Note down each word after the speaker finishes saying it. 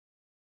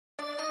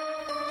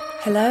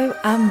Hello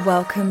and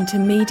welcome to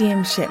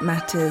Mediumship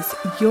Matters,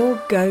 your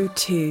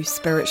go-to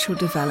spiritual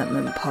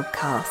development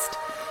podcast.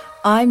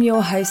 I'm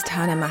your host,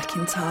 Hannah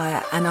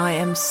McIntyre, and I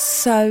am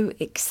so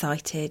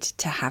excited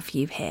to have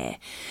you here.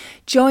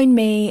 Join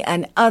me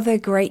and other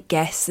great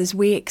guests as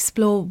we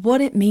explore what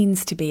it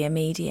means to be a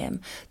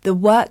medium, the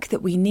work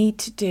that we need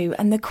to do,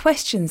 and the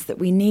questions that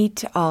we need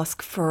to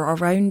ask for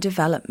our own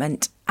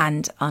development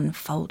and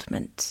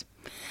unfoldment.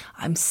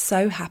 I'm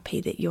so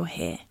happy that you're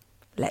here.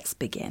 Let's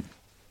begin.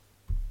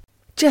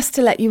 Just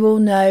to let you all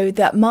know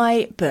that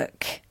my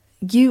book,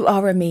 You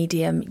Are a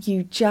Medium,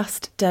 You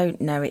Just Don't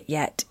Know It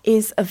Yet,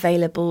 is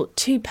available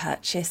to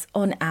purchase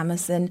on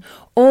Amazon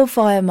or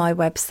via my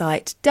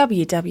website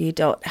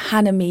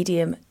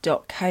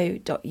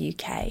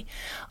www.hannahmedium.co.uk.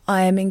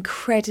 I am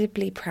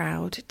incredibly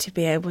proud to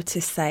be able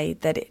to say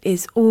that it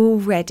is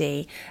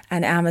already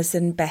an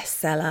Amazon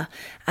bestseller,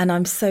 and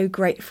I'm so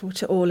grateful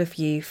to all of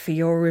you for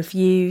your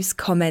reviews,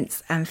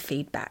 comments and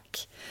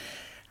feedback.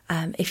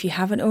 If you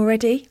haven't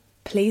already,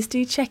 please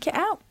do check it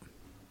out.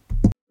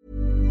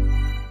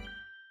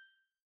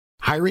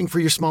 Hiring for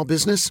your small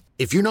business?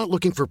 If you're not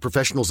looking for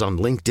professionals on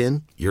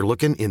LinkedIn, you're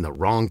looking in the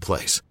wrong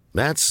place.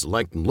 That's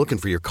like looking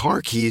for your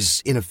car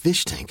keys in a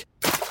fish tank.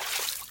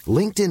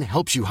 LinkedIn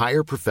helps you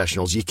hire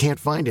professionals you can't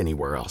find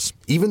anywhere else,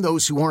 even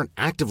those who aren't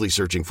actively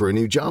searching for a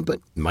new job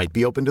but might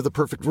be open to the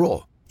perfect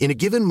role. In a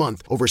given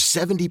month, over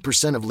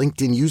 70% of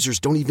LinkedIn users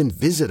don't even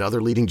visit other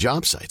leading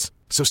job sites.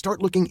 So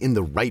start looking in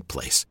the right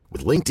place.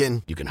 With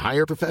LinkedIn, you can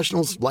hire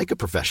professionals like a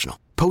professional.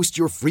 Post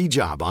your free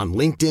job on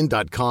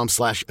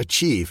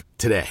linkedin.com/achieve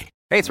today.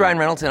 Hey, it's Ryan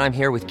Reynolds, and I'm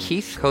here with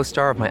Keith,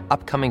 co-star of my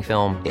upcoming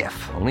film,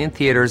 If, only in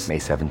theaters May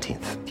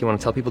 17th. Do you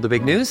want to tell people the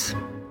big news?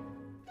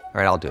 All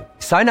right, I'll do it.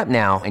 Sign up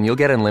now and you'll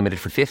get unlimited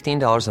for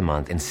 $15 a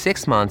month and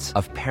 6 months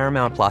of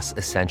Paramount Plus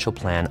Essential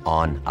Plan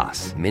on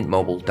us.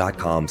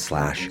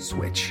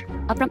 MintMobile.com/switch.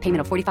 Upfront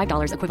payment of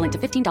 $45 equivalent to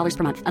 $15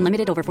 per month.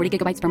 Unlimited over 40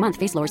 gigabytes per month.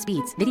 Face lower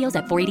speeds. Videos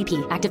at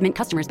 480p. Active Mint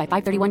customers by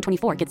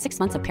 531.24 get 6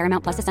 months of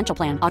Paramount Plus Essential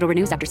Plan. Auto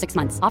renews after 6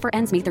 months. Offer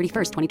ends May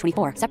 31st,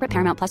 2024. Separate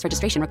Paramount Plus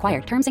registration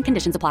required. Terms and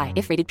conditions apply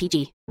if rated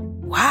PG.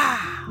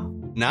 Wow.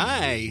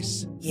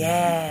 Nice.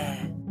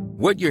 Yeah.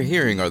 What you're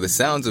hearing are the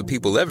sounds of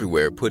people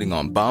everywhere putting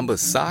on Bombas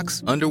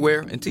socks, underwear,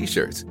 and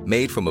T-shirts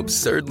made from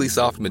absurdly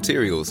soft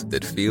materials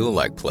that feel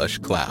like plush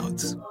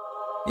clouds.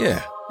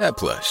 Yeah, that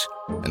plush.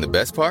 And the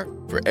best part?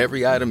 For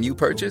every item you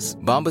purchase,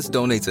 Bombas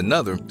donates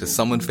another to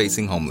someone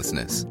facing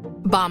homelessness.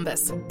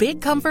 Bombas. Big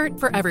comfort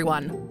for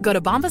everyone. Go to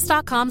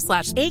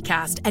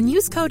bombas.com/ACAST and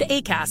use code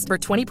ACAST for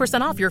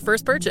 20% off your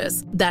first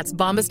purchase. That's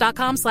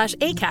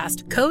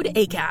bombas.com/ACAST. Code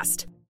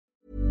ACAST.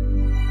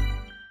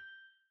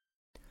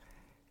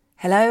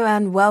 Hello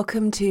and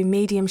welcome to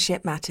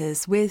Mediumship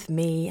Matters with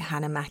me,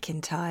 Hannah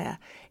McIntyre.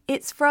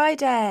 It's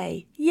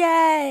Friday.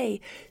 Yay!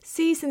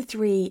 Season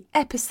 3,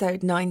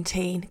 episode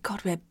 19.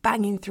 God, we're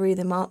banging through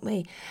them, aren't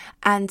we?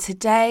 And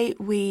today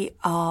we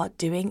are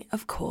doing,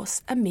 of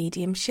course, a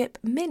mediumship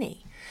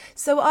mini.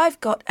 So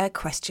I've got a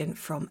question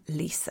from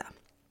Lisa,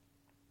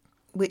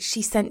 which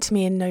she sent to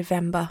me in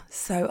November.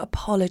 So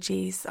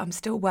apologies, I'm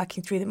still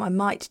working through them. I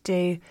might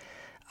do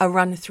a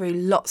run through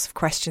lots of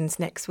questions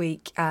next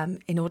week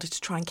in order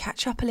to try and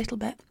catch up a little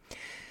bit.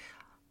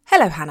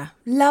 Hello, Hannah.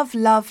 Love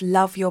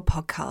your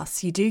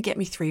podcasts. You do get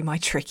me through my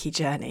tricky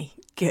journey.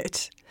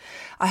 Good.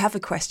 I have a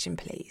question,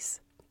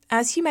 please.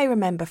 As you may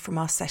remember from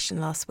our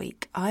session last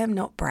week, I am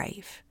not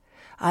brave.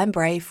 I am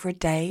brave for a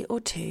day or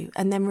two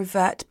and then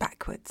revert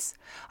backwards.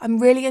 I'm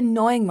really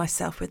annoying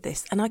myself with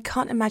this, and I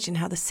can't imagine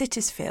how the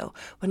sitters feel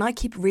when I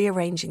keep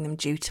rearranging them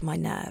due to my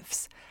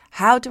nerves.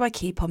 How do I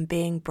keep on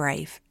being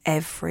brave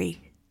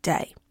every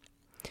day?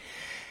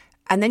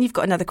 And then you've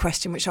got another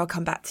question which I'll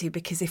come back to,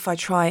 because if I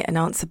try and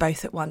answer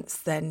both at once,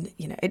 then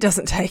it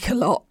doesn't take a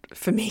lot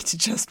for me to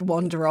just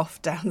wander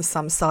off down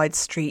some side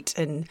street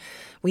and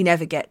we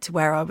never get to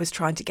where I was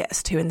trying to get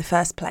us to in the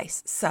first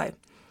place. So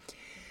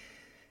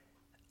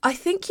I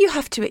think you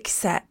have to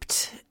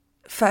accept,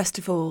 first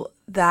of all,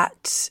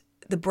 that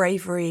the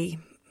bravery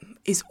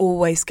is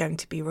always going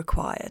to be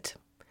required.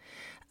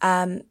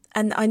 And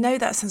I know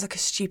that sounds like a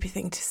stupid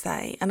thing to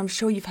say, and I'm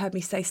sure you've heard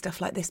me say stuff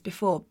like this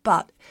before,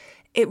 but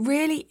it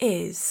really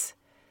is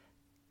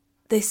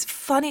this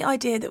funny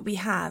idea that we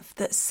have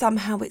that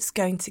somehow it's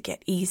going to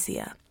get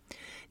easier.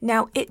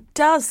 Now, it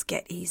does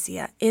get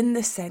easier in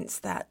the sense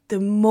that the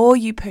more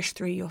you push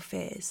through your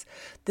fears,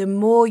 the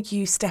more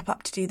you step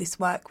up to do this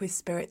work with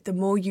spirit, the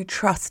more you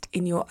trust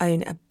in your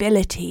own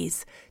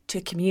abilities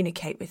to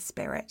communicate with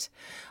spirit.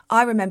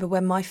 I remember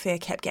when my fear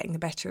kept getting the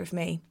better of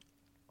me,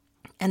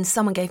 and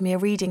someone gave me a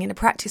reading in a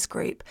practice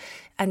group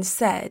and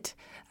said,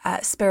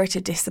 spirit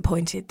are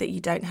disappointed that you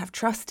don't have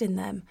trust in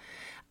them.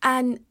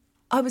 And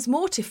I was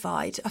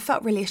mortified. I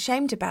felt really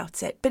ashamed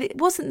about it. But it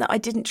wasn't that I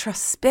didn't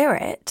trust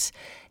spirit.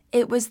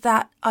 It was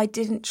that I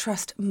didn't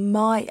trust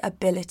my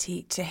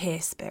ability to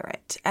hear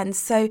spirit. And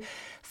so,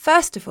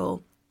 first of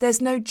all,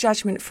 there's no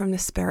judgment from the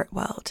spirit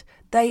world.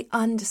 They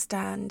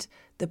understand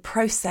the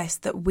process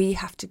that we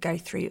have to go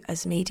through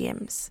as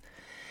mediums.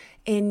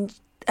 In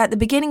at the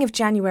beginning of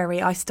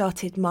January, I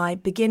started my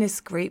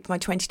beginners group, my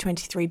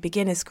 2023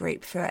 beginners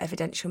group for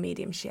evidential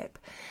mediumship.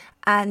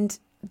 And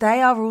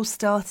they are all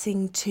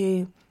starting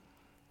to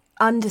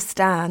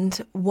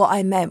understand what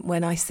I meant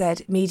when I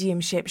said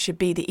mediumship should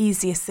be the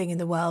easiest thing in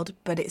the world,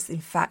 but it's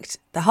in fact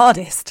the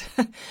hardest.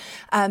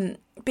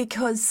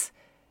 Because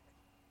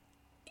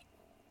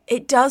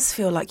it does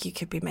feel like you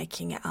could be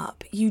making it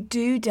up. You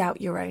do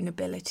doubt your own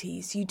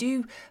abilities. You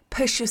do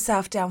push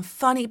yourself down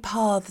funny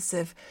paths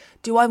of,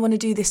 do I want to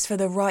do this for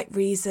the right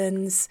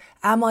reasons?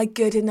 Am I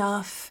good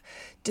enough?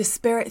 Does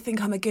Spirit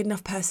think I'm a good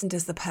enough person?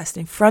 Does the person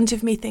in front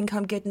of me think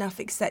I'm good enough?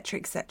 Etc.,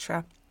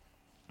 etc.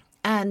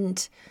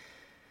 And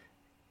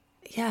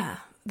yeah,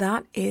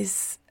 that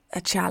is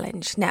a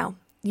challenge. Now,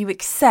 you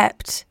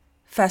accept,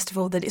 first of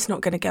all, that it's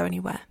not going to go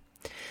anywhere.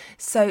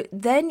 So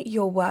then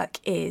your work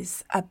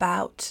is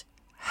about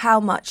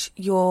how much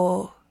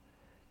you're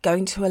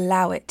going to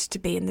allow it to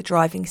be in the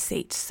driving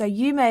seat. So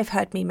you may have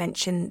heard me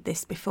mention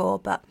this before,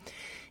 but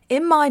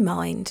in my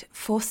mind,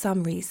 for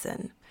some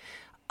reason,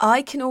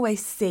 I can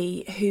always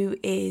see who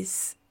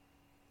is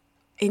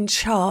in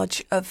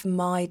charge of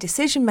my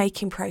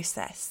decision-making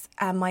process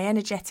and my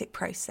energetic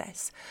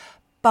process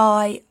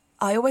by,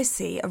 I always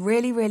see a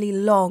really, really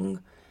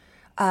long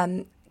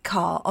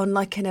car on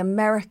like an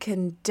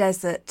American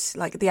desert,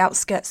 like the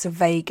outskirts of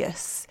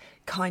Vegas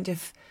kind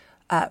of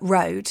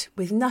road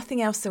with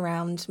nothing else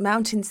around,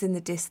 mountains in the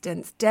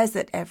distance,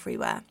 desert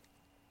everywhere.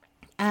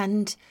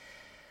 And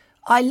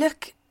I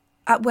look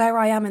at where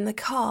I am in the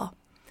car,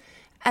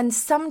 and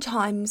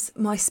sometimes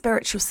my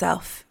spiritual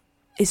self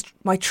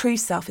my true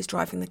self is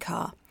driving the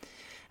car.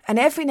 And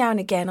every now and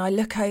again I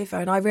look over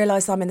and I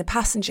realise I'm in the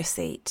passenger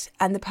seat,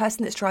 and the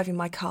person that's driving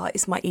my car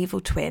is my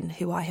evil twin,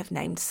 who I have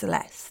named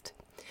Celeste.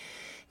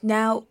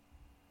 Now,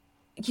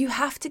 you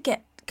have to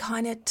get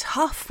kind of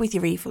tough with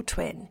your evil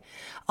twin.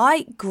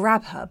 I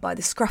grab her by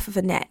the scruff of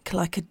her neck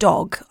like a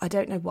dog. I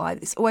don't know why.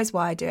 It's always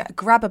why I do it. I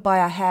grab her by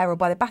her hair or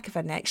by the back of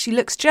her neck. She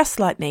looks just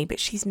like me, but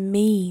she's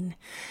mean.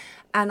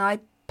 And I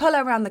pull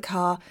her around the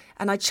car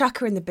and I chuck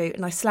her in the boot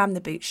and I slam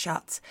the boot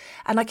shut.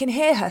 And I can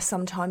hear her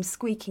sometimes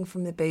squeaking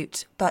from the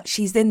boot, but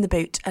she's in the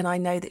boot and I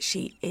know that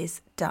she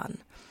is done.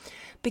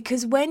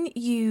 Because when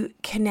you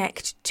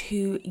connect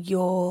to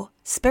your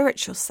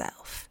spiritual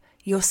self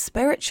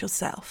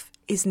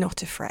is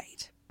not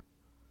afraid.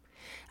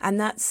 And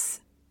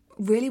that's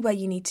really where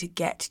you need to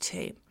get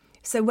to.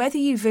 So whether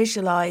you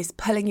visualise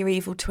pulling your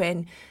evil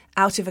twin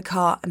out of a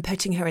car and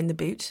putting her in the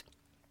boot,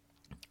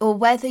 or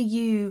whether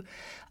you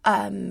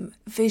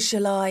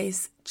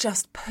visualise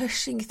just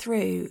pushing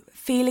through,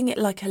 feeling it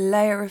like a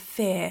layer of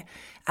fear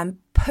and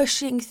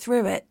pushing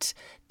through it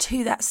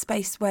to that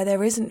space where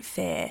there isn't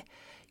fear,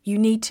 you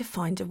need to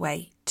find a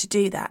way to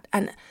do that.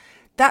 And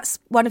that's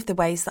one of the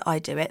ways that I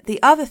do it.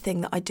 The other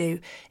thing that I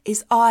do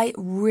is I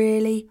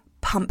really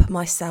pump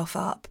myself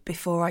up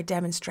before I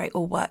demonstrate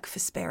or work for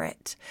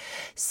Spirit.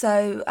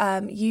 So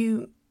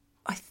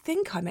I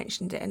think I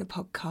mentioned it in a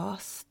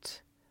podcast,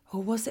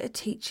 or was it a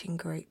teaching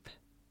group?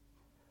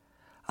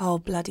 Oh,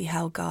 bloody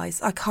hell,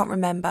 guys. I can't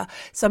remember.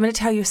 So I'm going to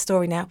tell you a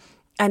story now.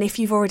 And if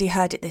you've already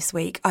heard it this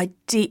week, I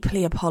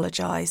deeply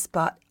apologise,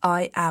 but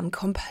I am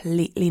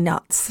completely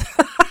nuts.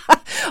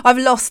 I've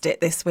lost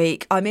it this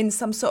week. I'm in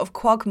some sort of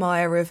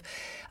quagmire of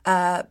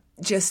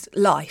just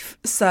life.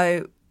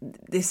 So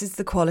this is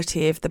the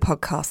quality of the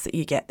podcast that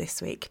you get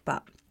this week.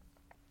 But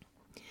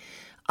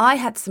I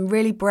had some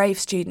really brave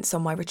students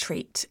on my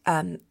retreat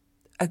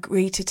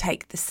agree to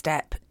take the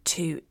step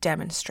to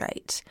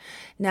demonstrate.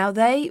 Now,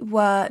 they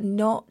were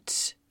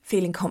not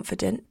feeling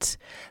confident.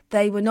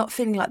 They were not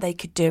feeling like they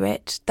could do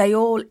it. They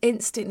all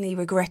instantly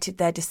regretted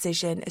their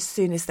decision as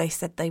soon as they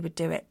said they would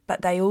do it,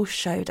 but they all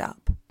showed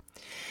up.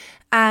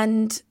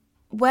 And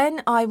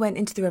when I went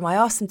into the room, I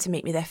asked them to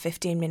meet me there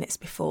 15 minutes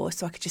before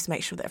so I could just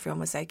make sure that everyone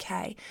was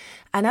okay.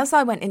 And as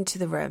I went into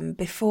the room,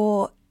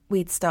 before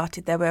we'd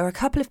started, there were a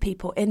couple of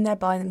people in there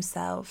by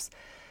themselves,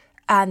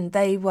 and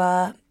they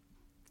were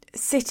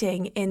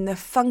sitting in the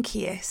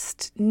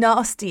funkiest,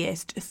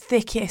 nastiest,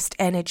 thickest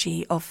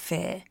energy of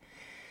fear.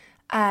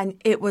 And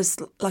it was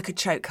like a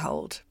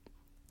chokehold.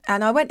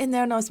 And I went in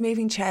there and I was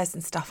moving chairs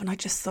and stuff, and I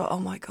just thought, oh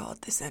my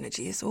God, this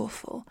energy is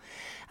awful.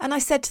 And I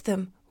said to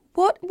them,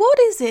 What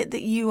is it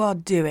that you are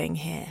doing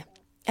here?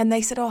 And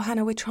they said, oh,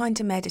 Hannah, we're trying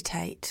to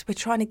meditate. We're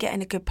trying to get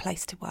in a good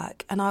place to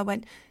work. And I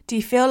went, do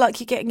you feel like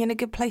you're getting in a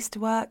good place to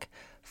work?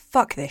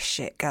 Fuck this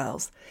shit,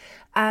 girls.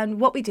 And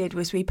what we did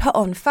was we put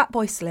on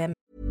Fatboy Slim.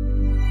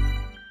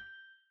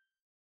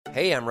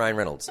 Hey, I'm Ryan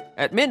Reynolds.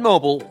 At Mint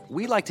Mobile,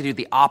 we like to do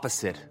the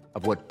opposite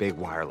of what Big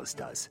Wireless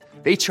does.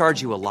 They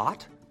charge you a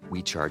lot.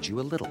 We charge you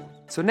a little.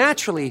 So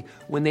naturally,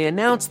 when they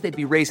announced they'd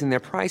be raising their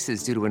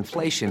prices due to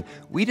inflation,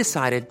 we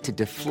decided to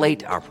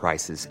deflate our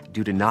prices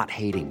due to not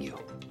hating you.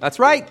 That's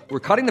right. We're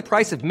cutting the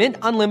price of Mint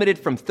Unlimited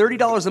from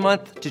 $30 a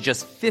month to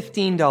just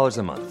 $15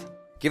 a month.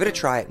 Give it a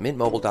try at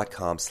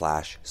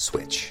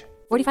mintmobile.com/switch.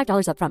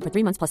 $45 up front for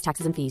 3 months plus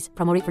taxes and fees.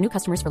 Promo rate for new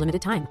customers for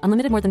limited time.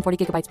 Unlimited more than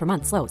 40 gigabytes per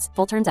month slows.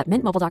 Full terms at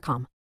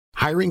mintmobile.com.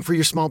 Hiring for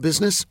your small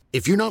business?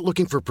 If you're not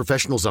looking for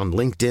professionals on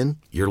LinkedIn,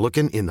 you're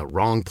looking in the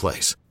wrong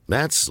place.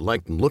 That's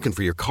like looking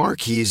for your car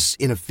keys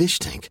in a fish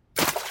tank.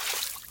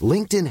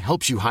 LinkedIn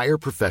helps you hire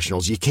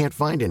professionals you can't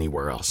find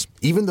anywhere else,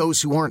 even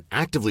those who aren't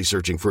actively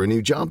searching for a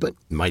new job but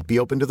might be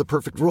open to the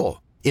perfect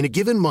role. In a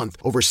given month,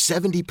 over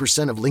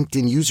 70% of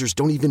LinkedIn users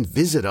don't even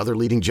visit other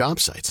leading job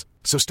sites.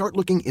 So start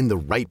looking in the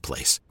right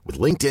place. With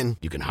LinkedIn,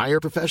 you can hire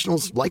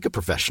professionals like a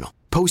professional.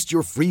 Post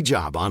your free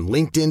job on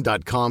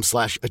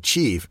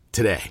linkedin.com/achieve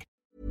today.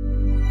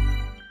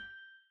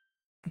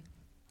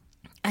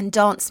 And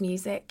dance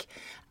music.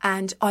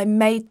 And I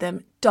made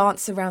them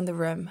dance around the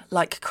room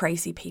like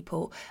crazy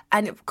people.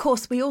 And of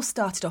course, we all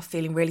started off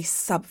feeling really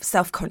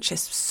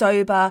self-conscious,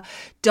 sober,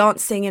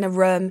 dancing in a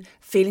room,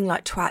 feeling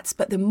like twats.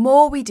 But the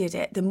more we did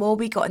it, the more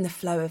we got in the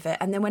flow of it.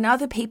 And then when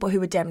other people who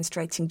were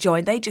demonstrating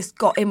joined, they just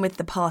got in with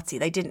the party.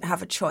 They didn't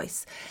have a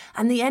choice.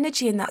 And the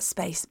energy in that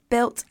space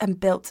built and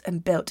built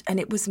and built. And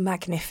it was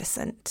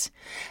magnificent.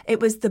 It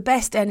was the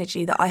best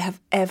energy that I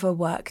have ever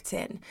worked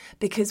in.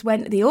 Because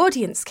when the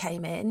audience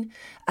came in,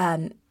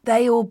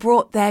 they all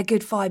brought their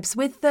good vibes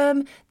with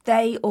them.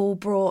 They all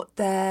brought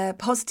their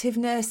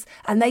positiveness,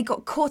 and they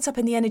got caught up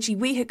in the energy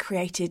we had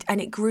created, and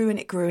it grew and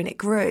it grew and it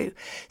grew.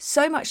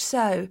 So much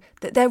so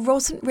that there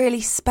wasn't really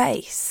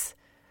space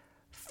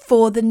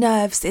for the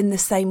nerves in the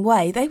same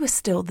way. They were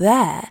still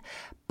there,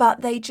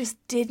 but they just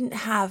didn't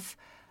have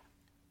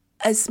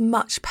as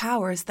much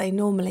power as they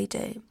normally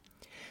do.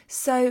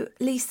 So,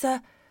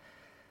 Lisa,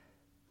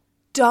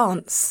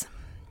 dance.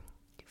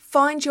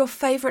 Find your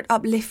favourite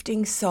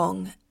uplifting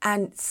song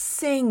and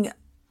sing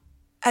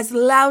as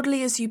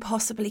loudly as you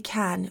possibly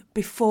can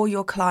before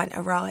your client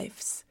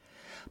arrives.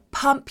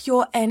 Pump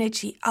your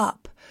energy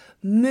up.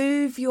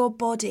 Move your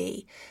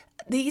body.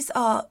 These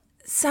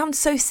sound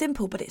so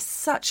simple, but it's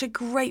such a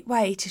great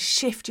way to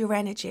shift your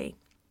energy.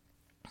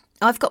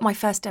 I've got my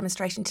first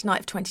demonstration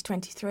tonight of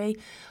 2023.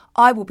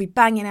 I will be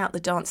banging out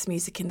the dance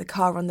music in the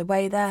car on the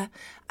way there,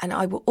 and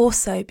I will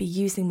also be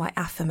using my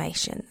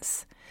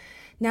affirmations.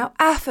 Now,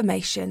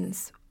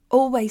 affirmations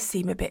always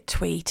seem a bit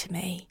twee to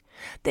me.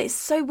 It's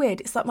so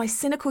weird. It's like my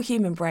cynical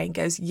human brain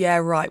goes, yeah,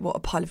 right, what a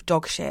pile of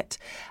dog shit.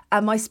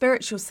 And my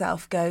spiritual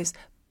self goes,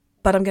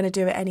 but I'm going to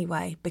do it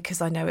anyway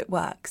because I know it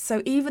works.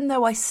 So even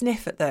though I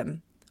sniff at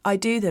them, I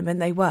do them and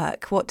they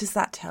work. What does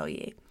that tell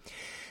you?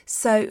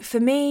 So for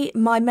me,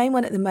 my main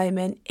one at the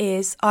moment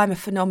is I'm a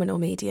phenomenal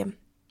medium.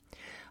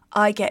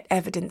 I get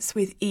evidence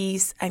with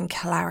ease and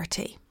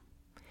clarity.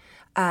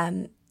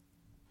 They're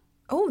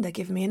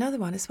giving me another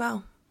one as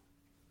well.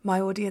 My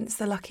audience,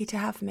 they're lucky to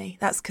have me.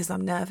 That's because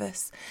I'm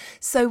nervous.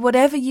 So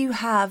whatever you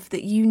have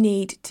that you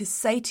need to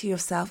say to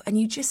yourself, and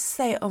you just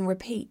say it on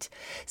repeat.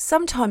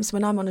 Sometimes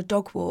when I'm on a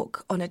dog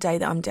walk on a day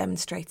that I'm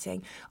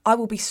demonstrating, I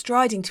will be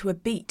striding to a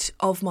beat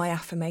of my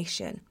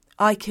affirmation.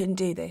 I can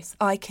do this.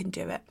 I can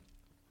do it.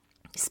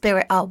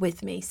 Spirit are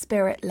with me.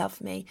 Spirit love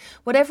me.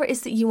 Whatever it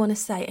is that you want to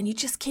say, and you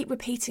just keep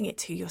repeating it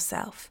to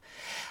yourself.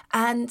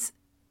 And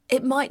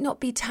it might not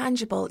be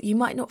tangible. You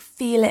might not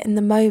feel it in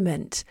the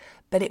moment,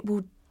 but it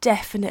will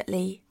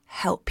definitely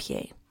help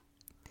you.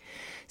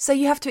 So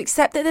you have to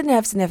accept that the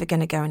nerves are never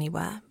going to go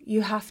anywhere.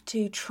 You have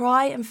to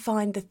try and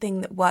find the thing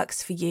that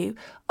works for you.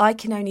 I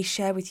can only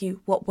share with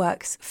you what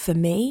works for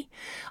me.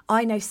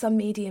 I know some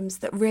mediums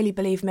that really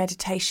believe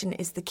meditation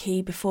is the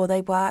key before they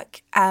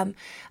work. And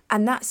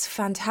that's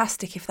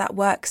fantastic if that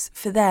works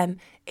for them.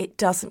 It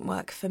doesn't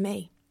work for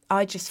me.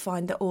 I just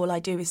find that all I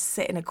do is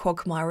sit in a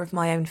quagmire of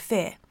my own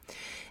fear.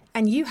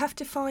 And you have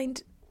to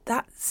find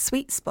that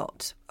sweet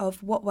spot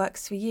of what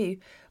works for you.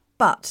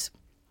 But,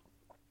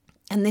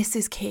 and this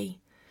is key,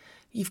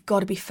 you've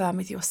got to be firm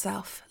with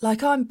yourself.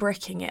 Like I'm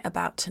bricking it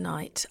about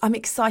tonight. I'm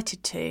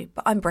excited to,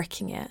 but I'm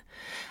bricking it.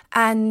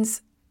 And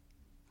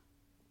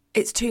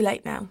it's too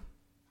late now.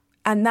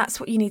 And that's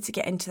what you need to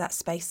get into that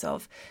space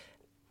of.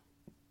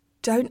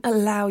 Don't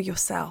allow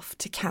yourself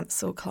to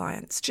cancel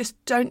clients. Just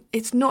don't,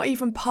 it's not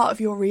even part of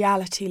your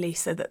reality,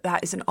 Lisa,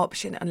 that is an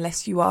option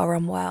unless you are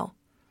unwell.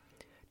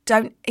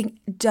 Don't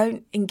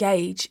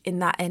engage in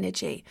that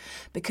energy,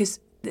 because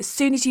as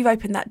soon as you've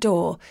opened that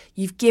door,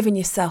 you've given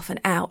yourself an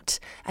out.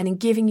 And in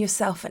giving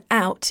yourself an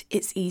out,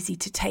 it's easy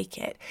to take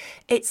it.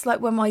 It's like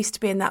when I used to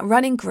be in that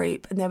running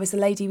group and there was a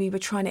lady we were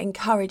trying to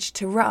encourage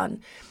to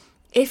run.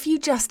 If you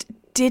just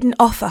didn't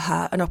offer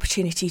her an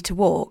opportunity to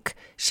walk,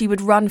 she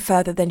would run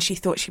further than she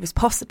thought she was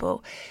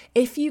possible.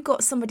 If you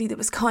got somebody that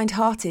was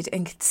kind-hearted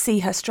and could see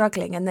her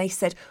struggling and they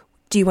said,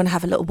 do you want to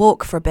have a little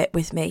walk for a bit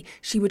with me?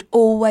 She would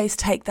always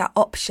take that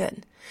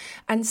option.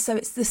 And so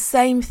it's the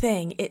same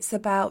thing. It's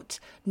about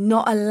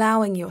not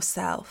allowing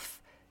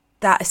yourself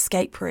that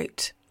escape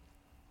route,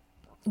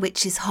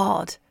 which is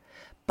hard.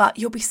 But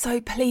you'll be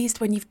so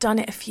pleased when you've done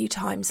it a few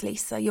times,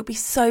 Lisa. You'll be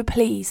so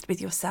pleased with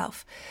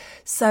yourself.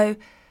 So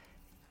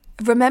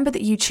remember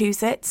that you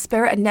choose it.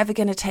 Spirit are never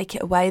going to take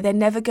it away. They're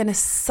never going to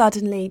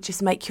suddenly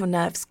just make your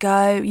nerves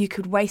go. You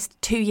could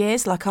waste 2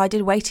 years like I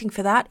did waiting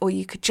for that, or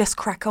you could just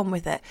crack on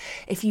with it.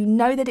 If you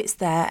know that it's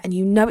there and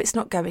you know it's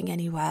not going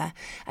anywhere,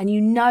 and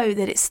you know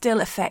that it still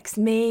affects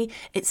me,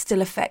 it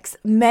still affects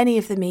many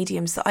of the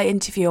mediums that I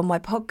interview on my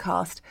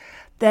podcast,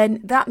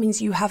 then that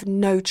means you have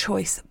no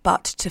choice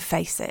but to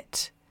face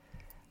it.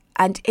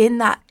 And in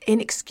that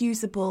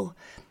inexcusable,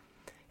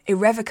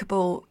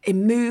 irrevocable,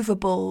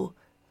 immovable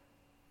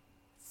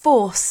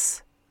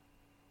force,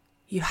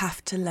 you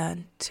have to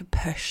learn to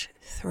push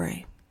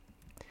through.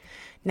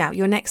 Now,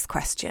 your next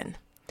question.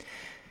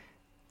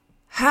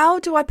 How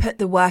do I put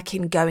the work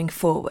in going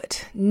forward?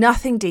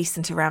 Nothing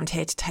decent around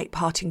here to take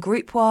part in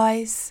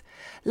group-wise,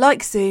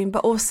 like Zoom,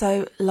 but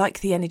also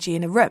like the energy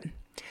in a room.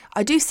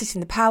 I do sit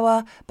in the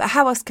power, but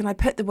how else can I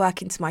put the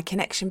work into my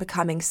connection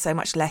becoming so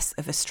much less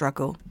of a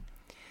struggle?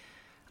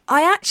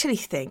 I actually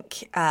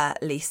think,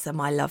 Lisa,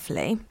 my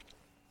lovely,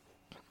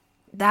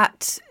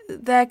 that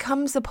there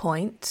comes a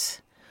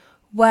point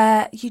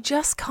where you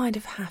just kind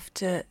of have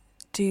to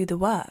do the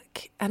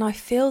work. And I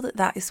feel that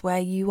that is where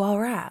you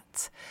are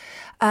at.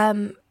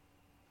 I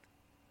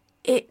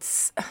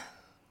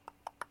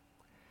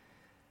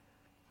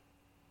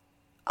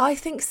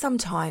think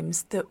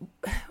sometimes that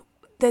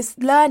there's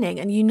learning,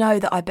 and you know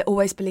that I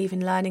always believe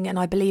in learning, and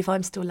I believe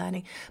I'm still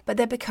learning, but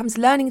there becomes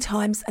learning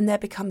times and there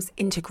becomes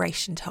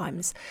integration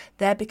times.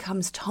 There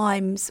becomes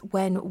times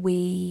when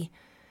we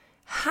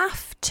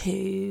have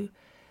to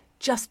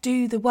just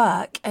do the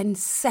work and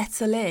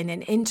settle in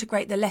and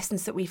integrate the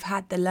lessons that we've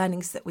had, the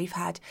learnings that we've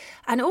had,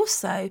 and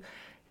also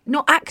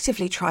not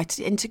actively try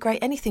to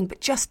integrate anything, but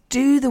just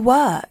do the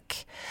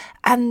work.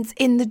 And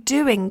in the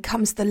doing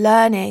comes the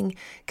learning,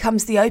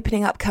 comes the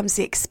opening up, comes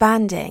the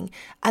expanding.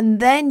 And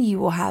then you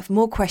will have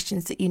more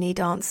questions that you need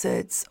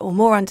answered or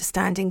more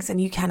understandings. And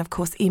you can, of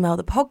course, email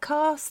the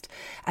podcast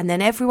and then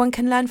everyone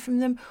can learn from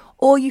them.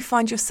 Or you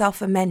find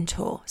yourself a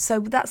mentor. So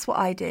that's what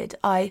I did.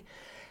 I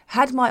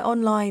had my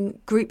online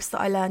groups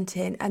that I learned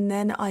in, and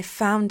then I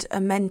found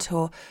a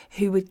mentor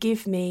who would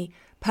give me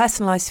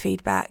personalised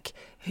feedback,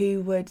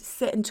 who would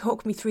sit and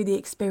talk me through the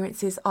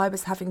experiences I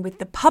was having with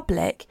the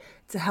public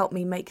to help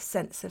me make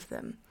sense of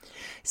them.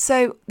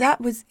 So that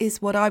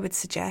is what I would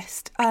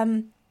suggest.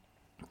 I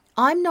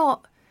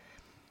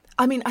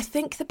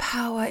think the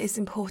power is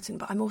important,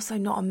 but I'm also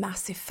not a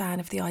massive fan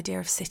of the idea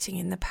of sitting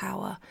in the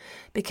power,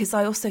 because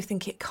I also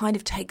think it kind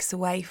of takes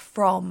away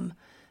from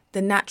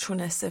the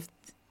naturalness of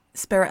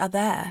spirit are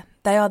there.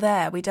 They are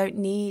there. We don't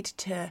need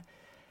to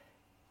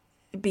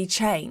be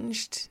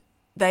changed.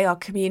 They are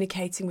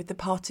communicating with the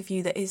part of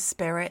you that is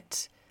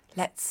spirit.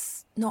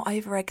 Let's not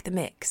over-egg the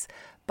mix.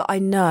 But I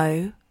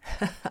know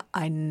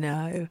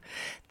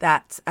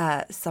that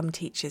some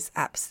teachers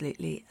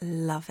absolutely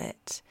love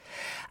it.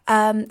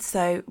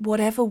 So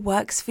whatever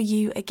works for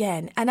you,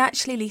 again. And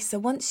actually, Lisa,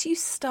 once you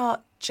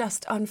start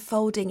just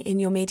unfolding in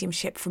your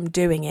mediumship from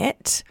doing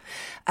it,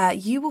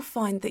 you will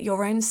find that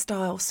your own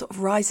style sort of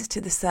rises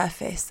to the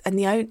surface, and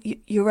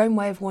your own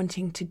way of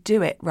wanting to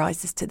do it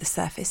rises to the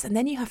surface. And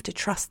then you have to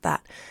trust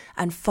that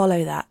and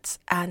follow that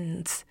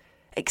and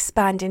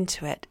expand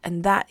into it.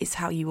 And that is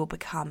how you will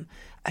become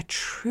a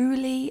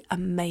truly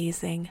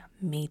amazing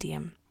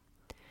medium.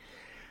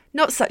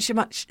 Not so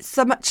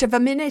much of a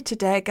minute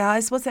today,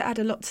 guys, was it? I had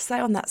a lot to say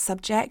on that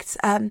subject,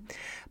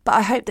 but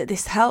I hope that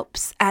this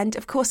helps. And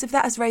of course, if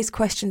that has raised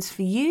questions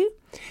for you,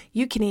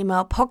 you can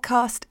email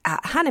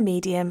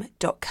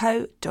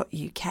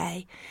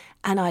podcast@hannahmedium.co.uk.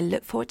 And I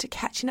look forward to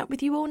catching up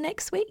with you all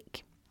next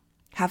week.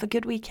 Have a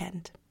good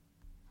weekend.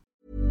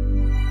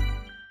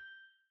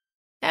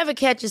 Ever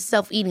catch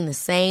yourself eating the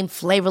same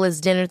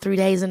flavorless dinner 3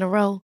 days in a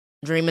row?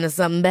 Dreaming of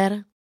something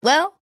better?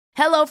 Well,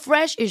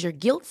 HelloFresh is your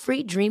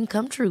guilt-free dream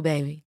come true,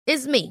 baby.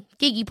 It's me,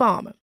 Keke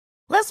Palmer.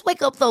 Let's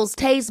wake up those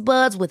taste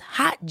buds with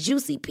hot,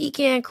 juicy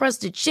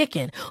pecan-crusted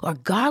chicken or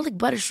garlic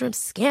butter shrimp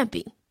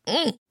scampi.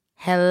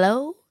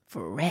 Hello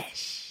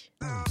Fresh.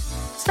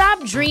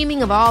 Stop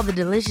dreaming of all the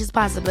delicious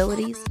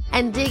possibilities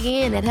and dig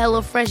in at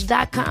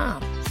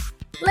HelloFresh.com.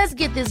 Let's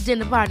get this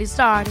dinner party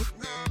started.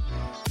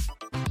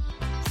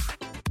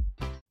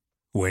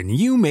 When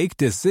you make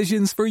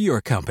decisions for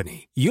your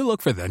company, you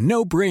look for the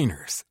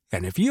no-brainers.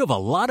 And if you have a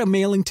lot of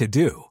mailing to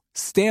do,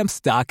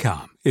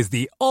 Stamps.com is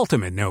the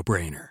ultimate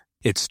no-brainer.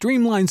 It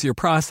streamlines your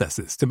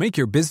processes to make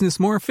your business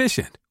more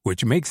efficient,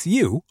 which makes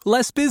you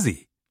less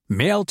busy.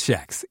 Mail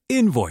checks,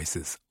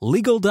 invoices,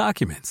 legal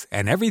documents,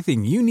 and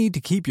everything you need to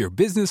keep your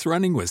business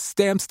running with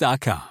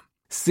Stamps.com.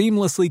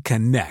 Seamlessly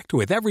connect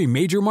with every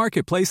major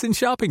marketplace and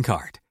shopping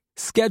cart.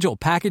 Schedule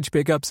package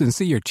pickups and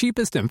see your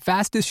cheapest and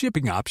fastest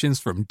shipping options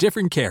from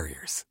different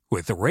carriers,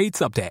 with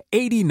rates up to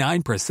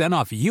 89%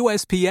 off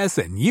USPS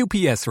and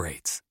UPS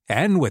rates.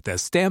 And with the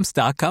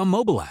Stamps.com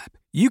mobile app,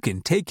 you can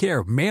take care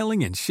of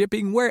mailing and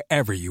shipping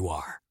wherever you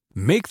are.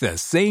 Make the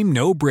same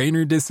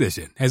no-brainer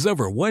decision as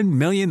over 1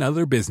 million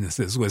other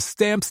businesses with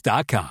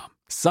Stamps.com.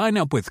 Sign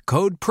up with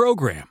code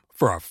PROGRAM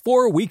for a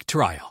 4-week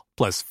trial,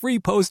 plus free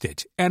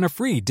postage and a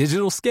free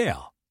digital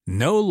scale.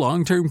 No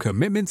long-term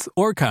commitments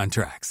or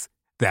contracts.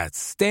 That's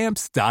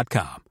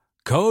Stamps.com.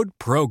 Code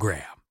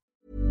PROGRAM.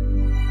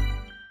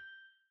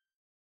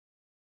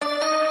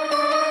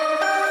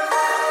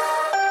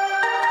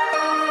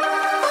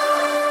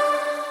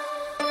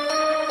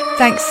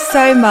 Thanks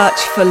so much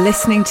for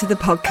listening to the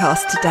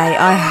podcast today.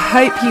 I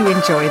hope you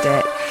enjoyed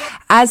it.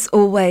 As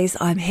always,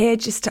 I'm here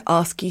just to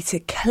ask you to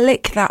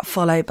click that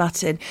follow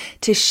button,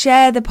 to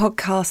share the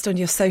podcast on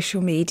your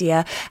social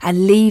media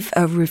and leave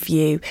a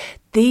review.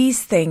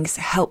 These things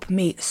help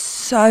me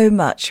so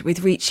much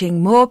with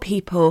reaching more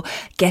people,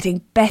 getting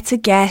better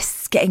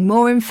guests, getting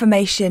more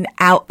information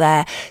out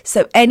there.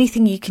 So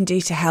anything you can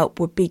do to help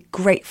would be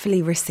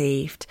gratefully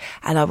received.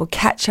 And I will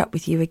catch up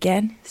with you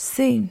again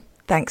soon.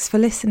 Thanks for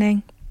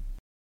listening.